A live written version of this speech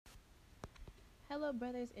Hello,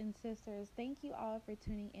 brothers and sisters. Thank you all for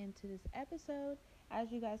tuning into this episode.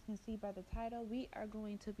 As you guys can see by the title, we are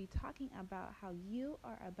going to be talking about how you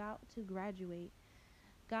are about to graduate.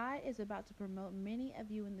 God is about to promote many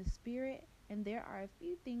of you in the spirit, and there are a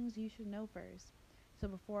few things you should know first. So,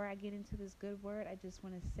 before I get into this good word, I just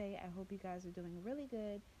want to say I hope you guys are doing really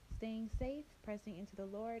good, staying safe, pressing into the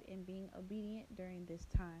Lord, and being obedient during this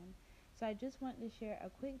time. So, I just want to share a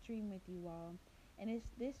quick dream with you all. And it's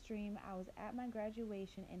this dream. I was at my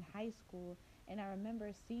graduation in high school, and I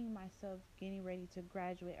remember seeing myself getting ready to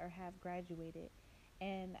graduate or have graduated.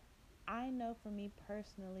 And I know for me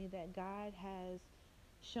personally that God has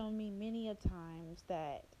shown me many a times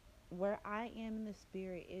that where I am in the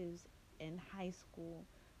spirit is in high school.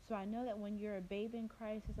 So I know that when you're a babe in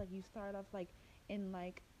Christ, it's like you start off like in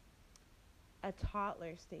like a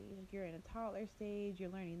toddler stage. Like you're in a toddler stage,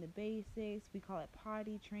 you're learning the basics. We call it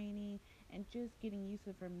potty training and just getting used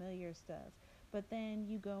to familiar stuff. But then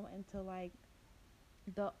you go into like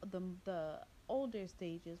the older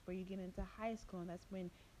stages where you get into high school, and that's when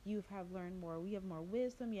you have learned more. We have more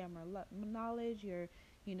wisdom, you have more knowledge. You're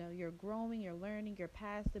growing, you're learning, you're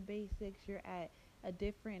past the basics, you're at a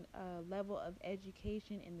different level of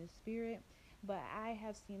education in the spirit. But I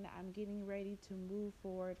have seen that I'm getting ready to move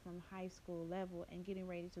forward from high school level and getting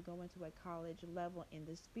ready to go into a college level in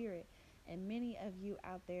the spirit. And many of you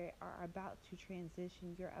out there are about to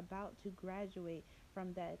transition. You're about to graduate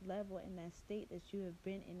from that level and that state that you have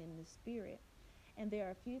been in the spirit. And there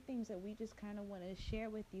are a few things that we just kind of want to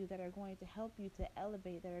share with you that are going to help you to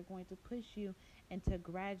elevate, that are going to push you into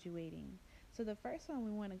graduating. So the first one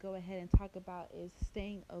we want to go ahead and talk about is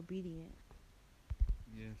staying obedient.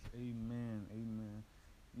 Yes, amen, amen.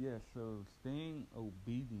 Yes, so staying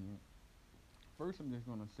obedient. First, I'm just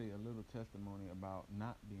going to say a little testimony about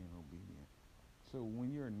not being obedient. So,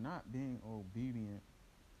 when you're not being obedient,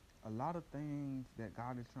 a lot of things that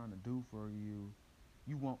God is trying to do for you,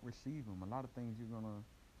 you won't receive them. A lot of things you're going to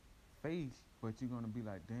face, but you're going to be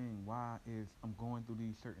like, dang, why is I'm going through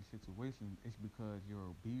these certain situations? It's because you're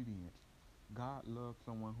obedient. God loves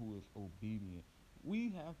someone who is obedient.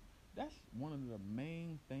 We have That's one of the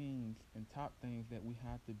main things and top things that we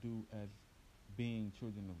have to do as being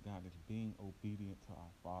children of God is being obedient to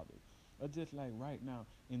our Father. Just like right now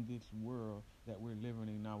in this world that we're living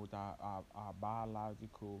in now with our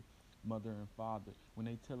biological mother and father, when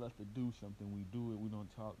they tell us to do something, we do it. We don't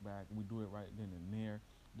talk back. We do it right then and there.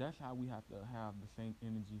 That's how we have to have the same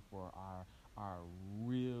energy for our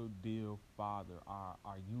real deal father,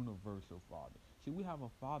 our universal father. See, we have a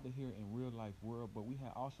father here in real life world, but we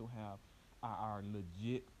also have our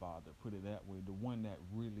legit father, put it that way, the one that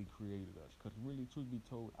really created us. Because really, truth be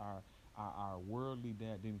told, our worldly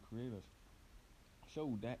dad didn't create us.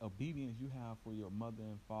 So that obedience you have for your mother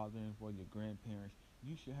and father and for your grandparents,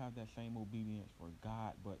 you should have that same obedience for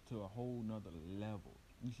God, but to a whole nother level.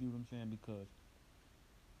 You see what I'm saying? Because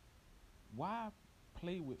why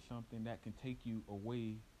play with something that can take you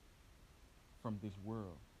away from this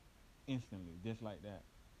world instantly, just like that?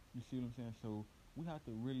 You see what I'm saying? So we have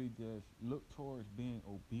to really just look towards being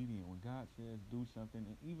obedient when God says do something.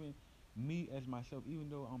 And even me as myself, even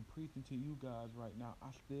though I'm preaching to you guys right now, I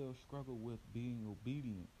still struggle with being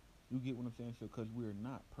obedient. You get what I'm saying? So because we're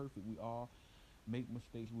not perfect, we all make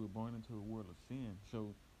mistakes. We're born into a world of sin.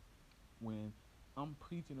 So when I'm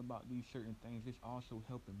preaching about these certain things, it's also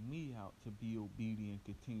helping me out to be obedient,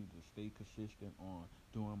 continue to stay consistent on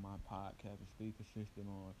doing my podcast and stay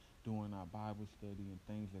consistent on doing our Bible study and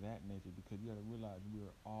things of that nature, because you got to realize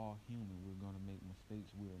we're all human. We're going to make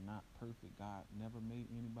mistakes. We are not perfect. God never made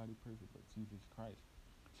anybody perfect but Jesus Christ.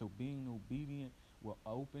 So being obedient will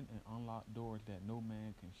open and unlock doors that no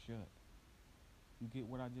man can shut. You get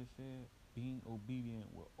what I just said? Being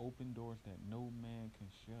obedient will open doors that no man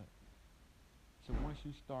can shut. So once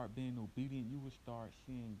you start being obedient, you will start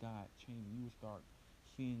seeing God changing. You will start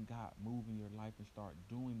seeing God move in your life and start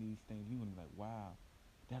doing these things. You're going to be like, wow,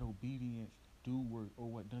 that obedience do work. Or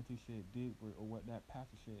what Dante said did work. Or what that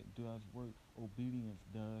pastor said does work. Obedience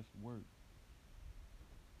does work.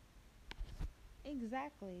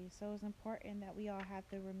 Exactly. So it's important that we all have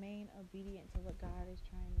to remain obedient to what God is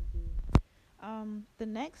trying to do. The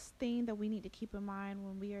next thing that we need to keep in mind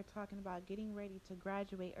when we are talking about getting ready to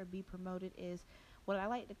graduate or be promoted is what I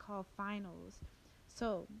like to call finals.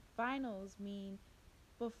 So, finals mean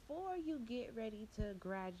before you get ready to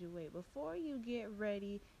graduate, before you get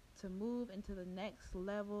ready to move into the next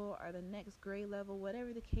level or the next grade level,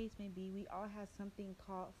 whatever the case may be, we all have something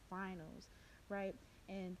called finals, right?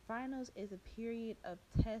 And finals is a period of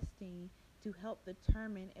testing to help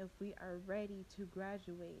determine if we are ready to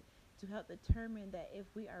graduate, to help determine that if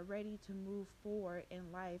we are ready to move forward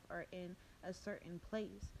in life or in a certain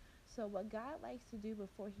place. So what God likes to do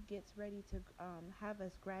before he gets ready to have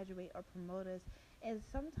us graduate or promote us is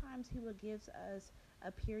sometimes he will give us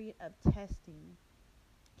a period of testing.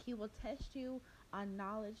 He will test you on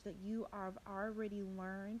knowledge that you have already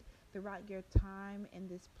learned throughout your time in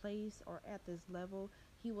this place or at this level.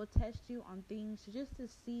 He will test you on things just to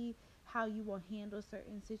see how you will handle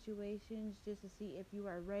certain situations, just to see if you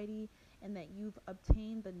are ready and that you've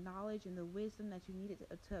obtained the knowledge and the wisdom that you needed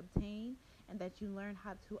to obtain, and that you learn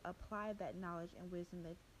how to apply that knowledge and wisdom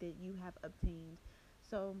that you have obtained.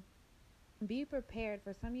 So be prepared.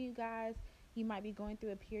 For some of you guys, you might be going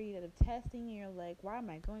through a period of testing and you're like, why am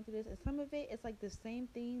I going through this? And some of it is like the same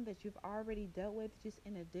thing that you've already dealt with, just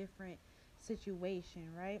in a different situation,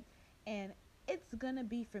 right? And it's gonna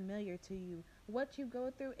be familiar to you. What you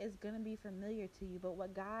go through is gonna be familiar to you. But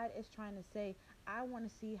what God is trying to say, I want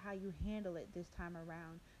to see how you handle it this time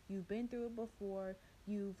around. You've been through it before.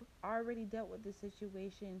 You've already dealt with the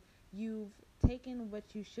situation. You've taken what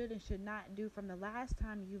you should and should not do from the last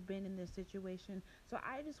time you've been in this situation. So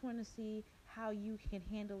I just want to see how you can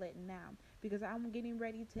handle it now, because I'm getting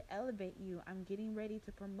ready to elevate you. I'm getting ready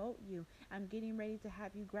to promote you. I'm getting ready to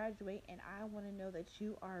have you graduate, and I want to know that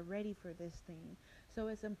you are ready for this thing. So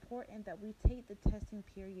it's important that we take the testing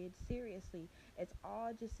period seriously. It's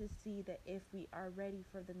all just to see that if we are ready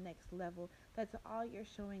for the next level. That's all you're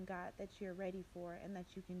showing God that you're ready for and that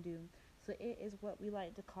you can do. So it is what we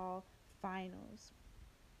like to call finals.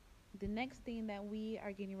 The next thing that we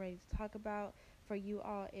are getting ready to talk about for you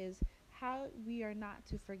all is how we are not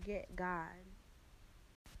to forget God.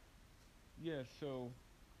 Yeah, so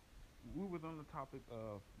we was on the topic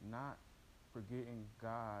of not forgetting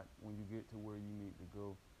God when you get to where you need to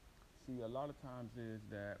go. See, a lot of times is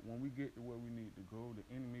that when we get to where we need to go,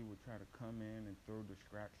 the enemy will try to come in and throw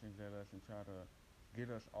distractions at us and try to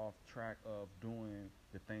get us off track of doing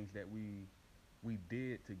the things that we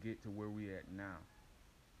did to get to where we at now.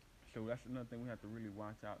 So that's another thing we have to really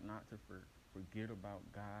watch out not to forget about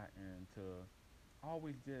God, and to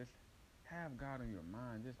always just have God in your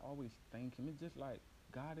mind. Just always thank him. It's just like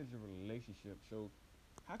God is a relationship. So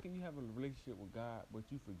how can you have a relationship with God but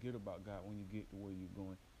you forget about God when you get to where you're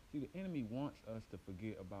going? See, the enemy wants us to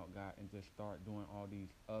forget about God and just start doing all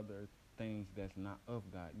these other things that's not of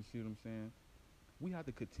God. You see what I'm saying? We have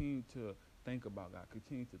to continue to think about God,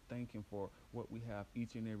 continue to thank him for what we have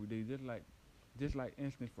each and every day. Just like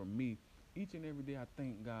instant for me, each and every day I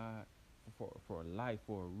thank God for life,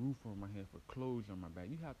 for a roof over my head, for clothes on my back.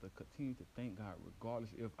 You have to continue to thank God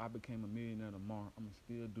regardless. If I became a millionaire tomorrow, I'm going to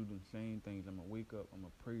still do the same things. I'm going to wake up, I'm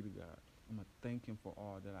going to pray to God. I'm going to thank him for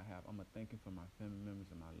all that I have. I'm going to thank him for my family members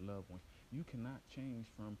and my loved ones. You cannot change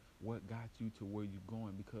from what got you to where you're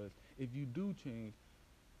going, because if you do change,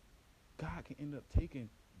 God can end up taking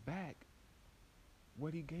back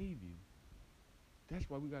what he gave you. That's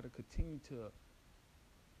why we got to continue to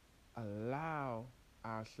allow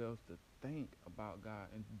ourselves to think about God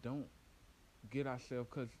and don't get ourselves,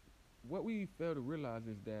 because what we fail to realize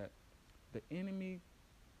is that the enemy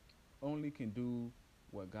only can do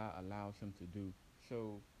what God allows him to do.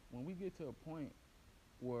 So when we get to a point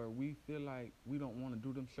where we feel like we don't want to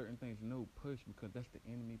do them certain things, no, push, because that's the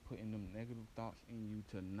enemy putting them negative thoughts in you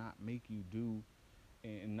to not make you do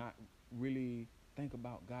and not really think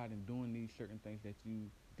about God and doing these certain things that you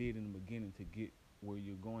did in the beginning to get where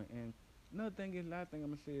you're going. And another thing is, last thing I'm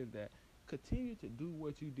gonna say is that continue to do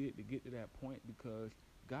what you did to get to that point, because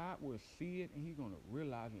God will see it and he's gonna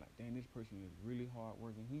realize like, dang, this person is really hard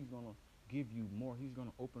working. He's gonna give you more. He's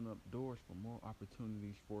gonna open up doors for more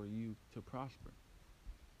opportunities for you to prosper.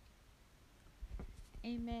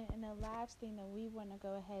 Amen. And the last thing that we want to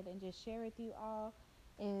go ahead and just share with you all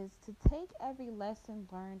is to take every lesson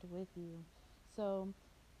learned with you. So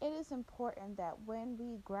it is important that when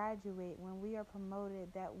we graduate, when we are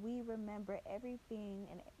promoted, that we remember everything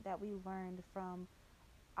and that we learned from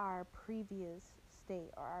our previous state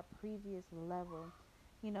or our previous level.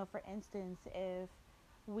 For instance, if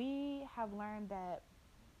we have learned that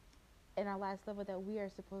in our last level that we are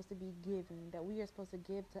supposed to be giving, that we are supposed to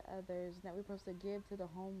give to others, that we're supposed to give to the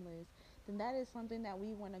homeless, then that is something that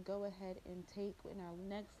we want to go ahead and take in our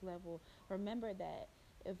next level. Remember that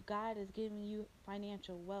if God is giving you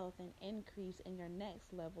financial wealth and increase in your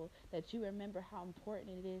next level, that you remember how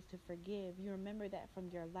important it is to forgive. You remember that from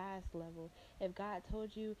your last level. If God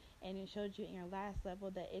told you and it showed you in your last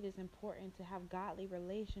level that it is important to have godly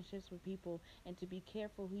relationships with people and to be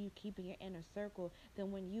careful who you keep in your inner circle,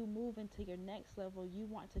 then when you move into your next level, you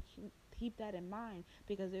want to keep that in mind,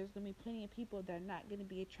 because there's going to be plenty of people that are not going to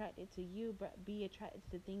be attracted to you, but be attracted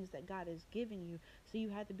to the things that God has given you. So you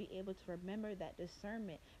have to be able to remember that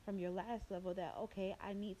discernment from your last level, that, okay,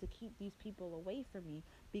 I need to keep these people away from me,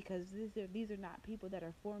 because these are not people that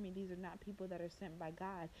are for me. These are not people that are sent by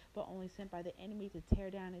God, but only sent by the enemy to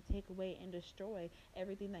tear down and take away and destroy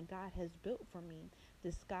everything that God has built for me,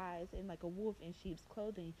 disguised in like a wolf in sheep's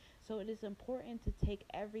clothing. So it is important to take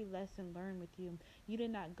every lesson learned with you. You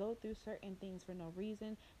did not go through certain things for no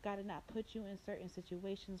reason. God did not put you in certain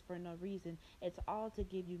situations for no reason. It's all to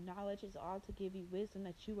give you knowledge. It's all to give you wisdom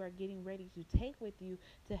that you are getting ready to take with you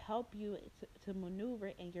to help you to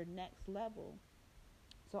maneuver in your next level.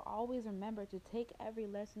 So always remember to take every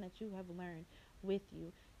lesson that you have learned with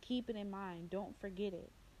you. Keep it in mind. Don't forget it.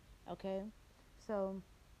 Okay? So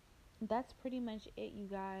that's pretty much it, you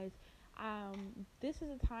guys. This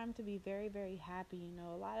is a time to be very, very happy. You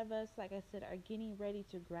know, a lot of us, like I said, are getting ready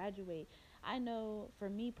to graduate. I know for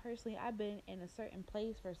me personally, I've been in a certain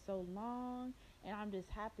place for so long, and I'm just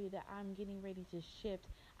happy that I'm getting ready to shift.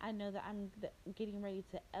 I know that I'm getting ready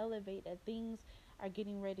to elevate, that things are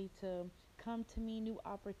getting ready to come to me, new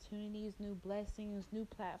opportunities, new blessings, new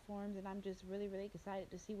platforms, and I'm just really, really excited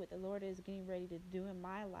to see what the Lord is getting ready to do in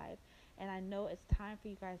my life. And I know it's time for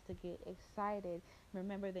you guys to get excited.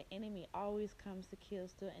 Remember, the enemy always comes to kill,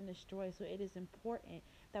 steal, and destroy. So it is important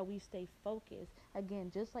that we stay focused.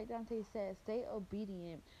 Again, just like Dante said, stay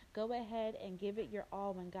obedient. Go ahead and give it your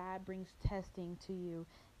all when God brings testing to you.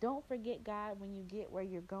 Don't forget God when you get where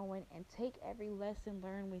you're going, and take every lesson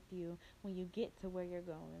learned with you when you get to where you're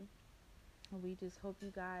going. And we just hope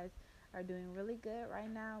you guys are doing really good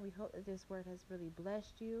right now. We hope that this word has really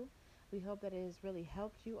blessed you. We hope that it has really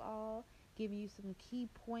helped you all, give you some key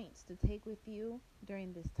points to take with you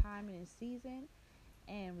during this time and this season.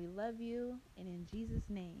 And we love you, and in Jesus'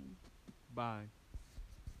 name. Bye.